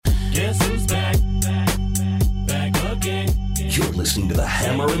Guess who's back? Back again. You're listening to the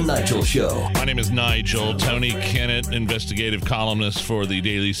Hammer and Nigel Show. My name is Nigel. Tony Kennett, investigative columnist for the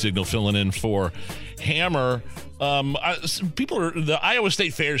Daily Signal, filling in for Hammer. The Iowa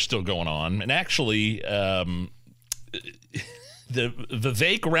State Fair is still going on, and actually, the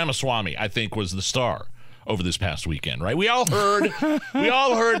Vivek Ramaswamy, I think, was the star over this past weekend. Right? We all heard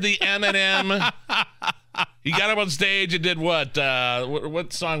the Eminem. He got up on stage and did what?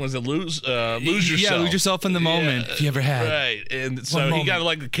 What song was it? Lose Yourself. Yeah, Lose Yourself in the Moment, if you ever had. Right. And so he got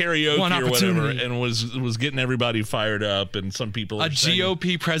like a karaoke or whatever and was getting everybody fired up, and some people A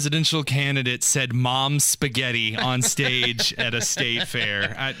GOP presidential candidate said mom spaghetti on stage at a state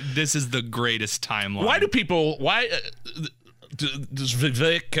fair. This is the greatest timeline. Does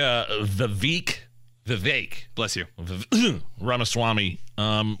Vivek, bless you, Ramaswamy,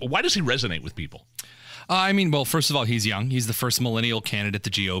 why does he resonate with people? Well, first of all, he's young. He's the first millennial candidate the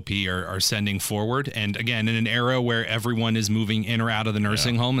GOP are sending forward. And again, in an era where everyone is moving in or out of the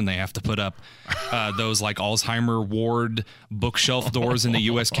nursing home and they have to put up those like Alzheimer ward bookshelf doors in the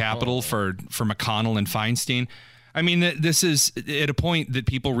U.S. Capitol for McConnell and Feinstein. I mean, this is at a point that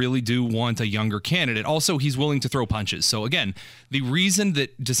people really do want a younger candidate. Also, he's willing to throw punches. So again, the reason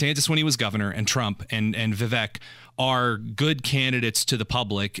that DeSantis, when he was governor, and Trump and Vivek are good candidates to the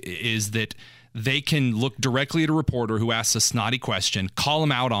public is that they can look directly at a reporter who asks a snotty question, call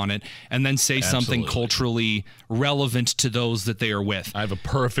him out on it, and then say something culturally relevant to those that they are with. I have a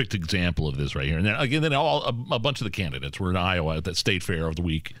perfect example of this right here. And then again, a bunch of the candidates were in Iowa at that state fair of the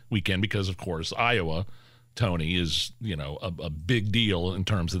weekend because, of course, Iowa, Tony, is a big deal in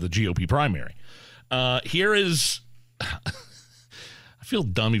terms of the GOP primary. Here is, I feel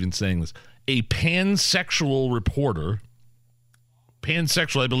dumb even saying this, a pansexual reporter.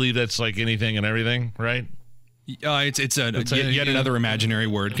 Pansexual, I believe that's like anything and everything, right? It's yet another imaginary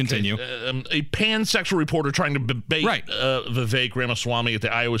word. Continue. A pansexual reporter trying to debate Vivek Ramaswamy at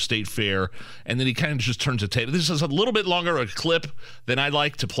the Iowa State Fair, and then he kind of just turns the tape. This is a little bit longer a clip than I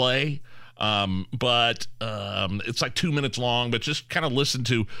like to play, but it's like 2 minutes long. But just kind of listen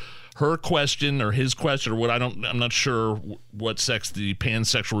to her question or his question or what I'm not sure what sex the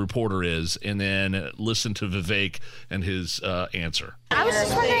pansexual reporter is, and then listen to Vivek and his answer. I was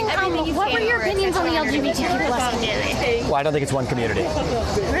just wondering, what were your opinions on the LGBTQ plus community? Well, I don't think it's one community.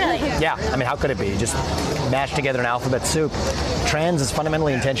 Really? Yeah, I mean, how could it be? Just mashed together an alphabet soup. Trans is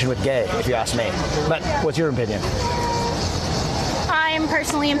fundamentally in tension with gay, if you ask me. But what's your opinion? I'm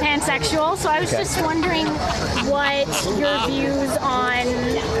personally pansexual, so I was just wondering what your views on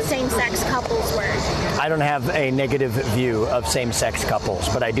same-sex couples were. I don't have a negative view of same-sex couples,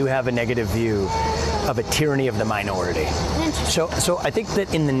 but I do have a negative view of a tyranny of the minority. So I think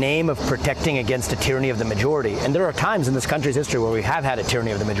that in the name of protecting against a tyranny of the majority, and there are times in this country's history where we have had a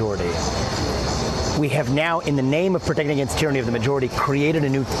tyranny of the majority, we have now, in the name of protecting against tyranny of the majority, created a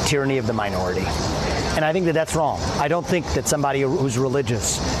new tyranny of the minority. And I think that that's wrong. I don't think that somebody who's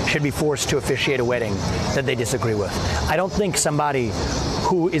religious should be forced to officiate a wedding that they disagree with. I don't think somebody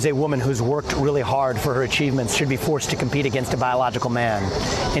who is a woman who's worked really hard for her achievements should be forced to compete against a biological man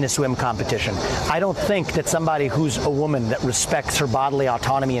in a swim competition. I don't think that somebody who's a woman that respects her bodily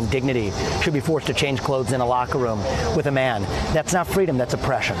autonomy and dignity should be forced to change clothes in a locker room with a man. That's not freedom, that's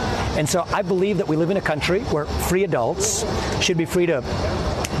oppression. And so I believe that we live in a country where free adults should be free to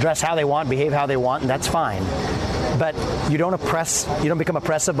dress how they want, behave how they want, and that's fine. But you don't become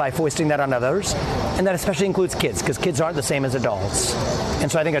oppressive by foisting that on others, and that especially includes kids, because kids aren't the same as adults.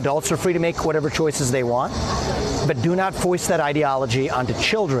 And so I think adults are free to make whatever choices they want, but do not foist that ideology onto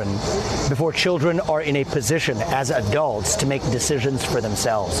children before children are in a position as adults to make decisions for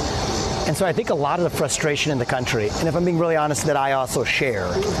themselves. And so I think a lot of the frustration in the country, and if I'm being really honest, that I also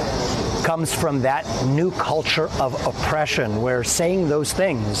share, comes from that new culture of oppression where saying those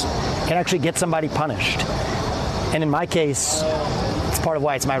things can actually get somebody punished. And in my case, it's part of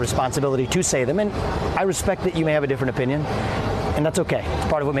why it's my responsibility to say them. And I respect that you may have a different opinion, and that's okay. It's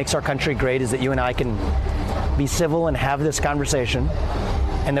part of what makes our country great is that you and I can be civil and have this conversation,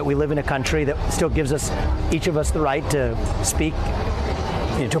 and that we live in a country that still gives us, each of us, the right to speak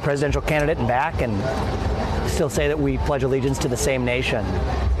to a presidential candidate and back, and still say that we pledge allegiance to the same nation.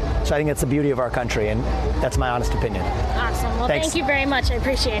 So I think that's the beauty of our country, and that's my honest opinion. Awesome. Well, thank you very much. I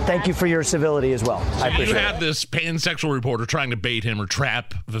appreciate that. Thank you for your civility as well. I appreciate it. You have this pansexual reporter trying to bait him or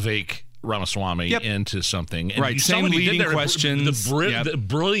trap Vivek Ramaswamy into something. And right, same leading questions. The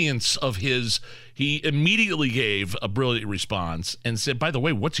brilliance of his he immediately gave a brilliant response and said, by the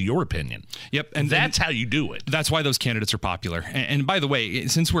way, what's your opinion? Yep. And that's how you do it. That's why those candidates are popular. And by the way,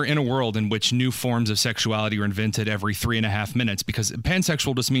 since we're in a world in which new forms of sexuality are invented every 3.5 minutes, because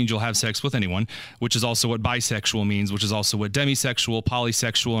pansexual just means you'll have sex with anyone, which is also what bisexual means, which is also what demisexual,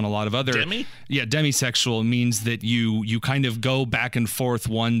 polysexual, and a lot of other... Demi? Yeah, demisexual means that you kind of go back and forth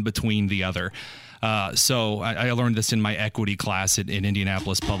one between the other. So I learned this in my equity class in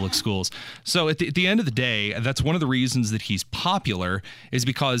Indianapolis public schools. So at the end of the day, that's one of the reasons that he's popular, is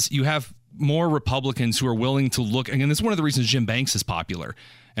because you have more Republicans who are willing to look, and this is one of the reasons Jim Banks is popular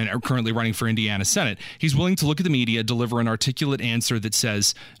and are currently running for Indiana Senate. He's willing to look at the media, deliver an articulate answer that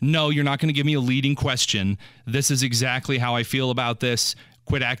says, no, you're not going to give me a leading question. This is exactly how I feel about this.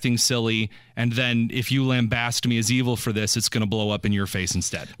 Quit acting silly, and then if you lambast me as evil for this, it's going to blow up in your face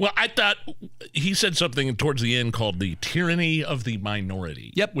instead. Well, I thought he said something towards the end called the tyranny of the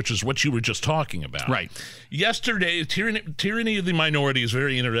minority. Yep. Which is what you were just talking about. Right. Yesterday, tyranny of the minority is a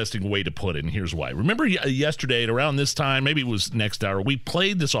very interesting way to put it, and here's why. Remember yesterday at around this time, maybe it was next hour, we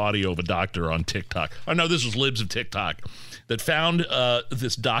played this audio of a doctor on TikTok. Oh, no, this was Libs of TikTok that found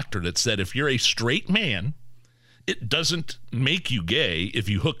this doctor that said if you're a straight man, it doesn't make you gay if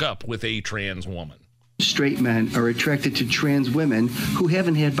you hook up with a trans woman. Straight men are attracted to trans women who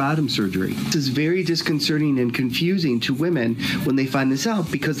haven't had bottom surgery. This is very disconcerting and confusing to women when they find this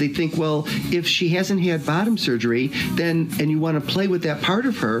out, because they think, well, if she hasn't had bottom surgery, then, and you want to play with that part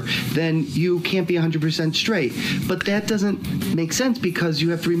of her, then you can't be 100% straight. But that doesn't make sense, because you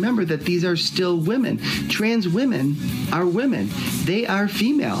have to remember that these are still women. Trans women are women. They are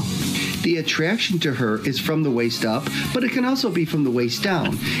female. The attraction to her is from the waist up, but it can also be from the waist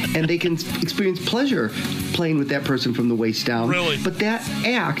down. And they can experience pleasure playing with that person from the waist down. Really? But that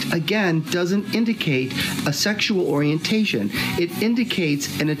act, again, doesn't indicate a sexual orientation. It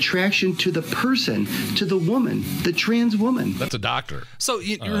indicates an attraction to the person, to the woman, the trans woman. That's a doctor. So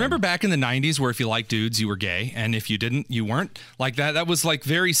you remember back in the 90s where if you liked dudes, you were gay, and if you didn't, you weren't? Like that. That was like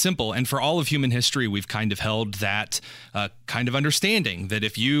very simple. And for all of human history, we've kind of held that kind of understanding that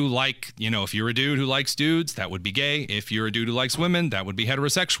if you like, if you're a dude who likes dudes, that would be gay. If you're a dude who likes women, that would be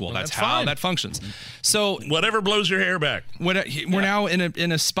heterosexual. Well, that's how fine. that functions. So whatever blows your hair back. We're now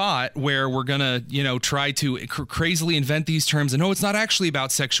in a spot where we're gonna try to crazily invent these terms, and no, it's not actually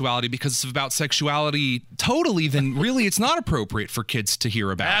about sexuality, because it's about sexuality totally. Then really, it's not appropriate for kids to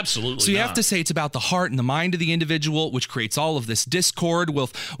hear about. Absolutely. So you have to say it's about the heart and the mind of the individual, which creates all of this discord.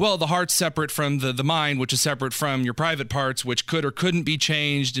 Well, the heart's separate from the mind, which is separate from your private parts, which could or couldn't be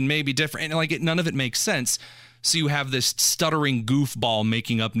changed and may be different. And none of it makes sense. So you have this stuttering goofball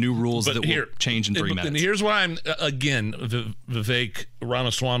making up new rules that will change in 3 minutes. And here's why I'm, again, Vivek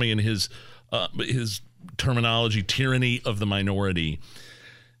Ramaswamy and his terminology, tyranny of the minority.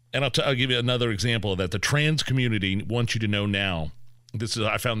 And I'll give you another example of that. The trans community wants you to know now.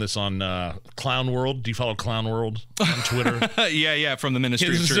 I found this on Clown World. Do you follow Clown World on Twitter? yeah, from the Ministry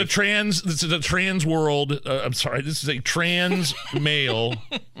of Truth. This is a trans world. I'm sorry. This is a trans male.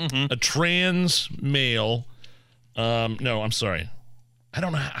 A trans male. No, I'm sorry. I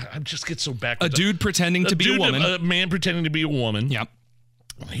don't know. I just get so backwards. A dude pretending to be a woman. A man pretending to be a woman. Yep.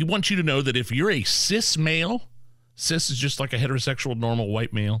 He wants you to know that if you're a cis male, cis is just like a heterosexual, normal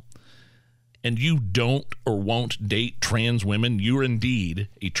white male, and you don't or won't date trans women, you're indeed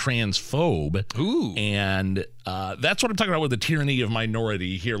a transphobe. Ooh. And that's what I'm talking about with the tyranny of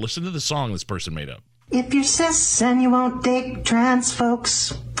minority. Here, listen to the song this person made up. If you're cis and you won't date trans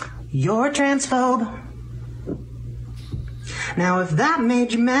folks, you're a transphobe. Now, if that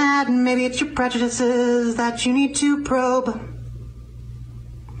made you mad, maybe it's your prejudices that you need to probe.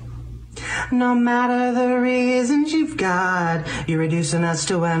 No matter the reasons you've got, you're reducing us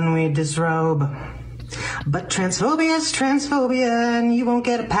to when we disrobe. But transphobia is transphobia, and you won't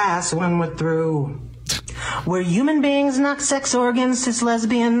get a pass when we're through. We're human beings, not sex organs, cis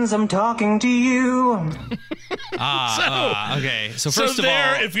lesbians, I'm talking to you. Okay. So first of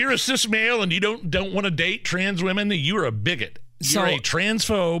all, if you're a cis male and you don't want to date trans women, you're a bigot. You're a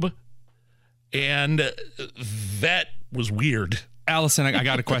transphobe, and that was weird. Allison, I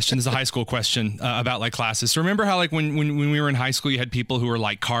got a question. This is a high school question about like classes. So remember how like when we were in high school, you had people who were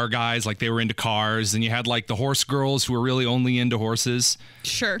like car guys, like they were into cars, and you had like the horse girls who were really only into horses.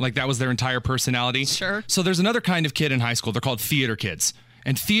 Sure. Like that was their entire personality. Sure. So there's another kind of kid in high school. They're called theater kids.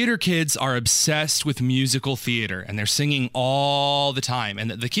 And theater kids are obsessed with musical theater, and they're singing all the time.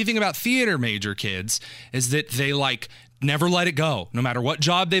 And the key thing about theater major kids is that they like never let it go, no matter what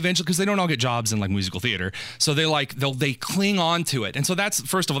job they eventually, because they don't all get jobs in like musical theater. So they cling on to it. And so that's,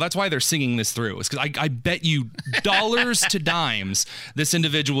 first of all, that's why they're singing this through. Is because I bet you dollars to dimes this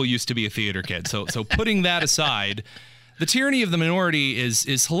individual used to be a theater kid. So putting that aside, the tyranny of the minority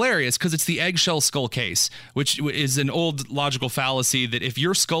is hilarious because it's the eggshell skull case, which is an old logical fallacy that if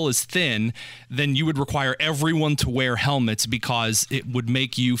your skull is thin, then you would require everyone to wear helmets because it would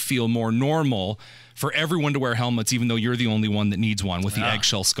make you feel more normal for everyone to wear helmets, even though you're the only one that needs one with the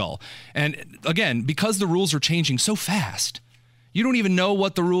eggshell skull. And again, because the rules are changing so fast, you don't even know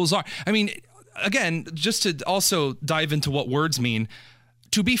what the rules are. I mean, again, just to also dive into what words mean,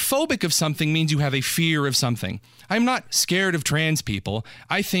 to be phobic of something means you have a fear of something. I'm not scared of trans people.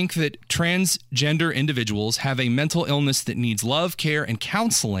 I think that transgender individuals have a mental illness that needs love, care, and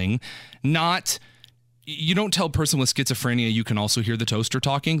counseling, not... You don't tell a person with schizophrenia you can also hear the toaster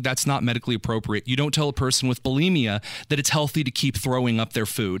talking. That's not medically appropriate. You don't tell a person with bulimia that it's healthy to keep throwing up their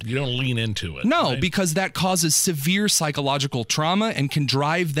food. You don't lean into it. No, right? Because that causes severe psychological trauma and can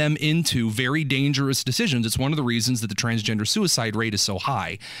drive them into very dangerous decisions. It's one of the reasons that the transgender suicide rate is so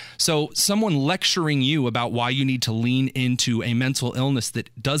high. So someone lecturing you about why you need to lean into a mental illness that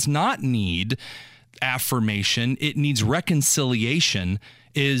does not need affirmation, it needs reconciliation,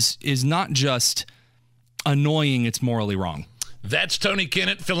 is not just annoying, it's morally wrong. That's Tony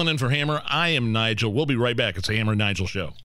Kennett filling in for Hammer. I am Nigel. We'll be right back. It's a Hammer and Nigel show.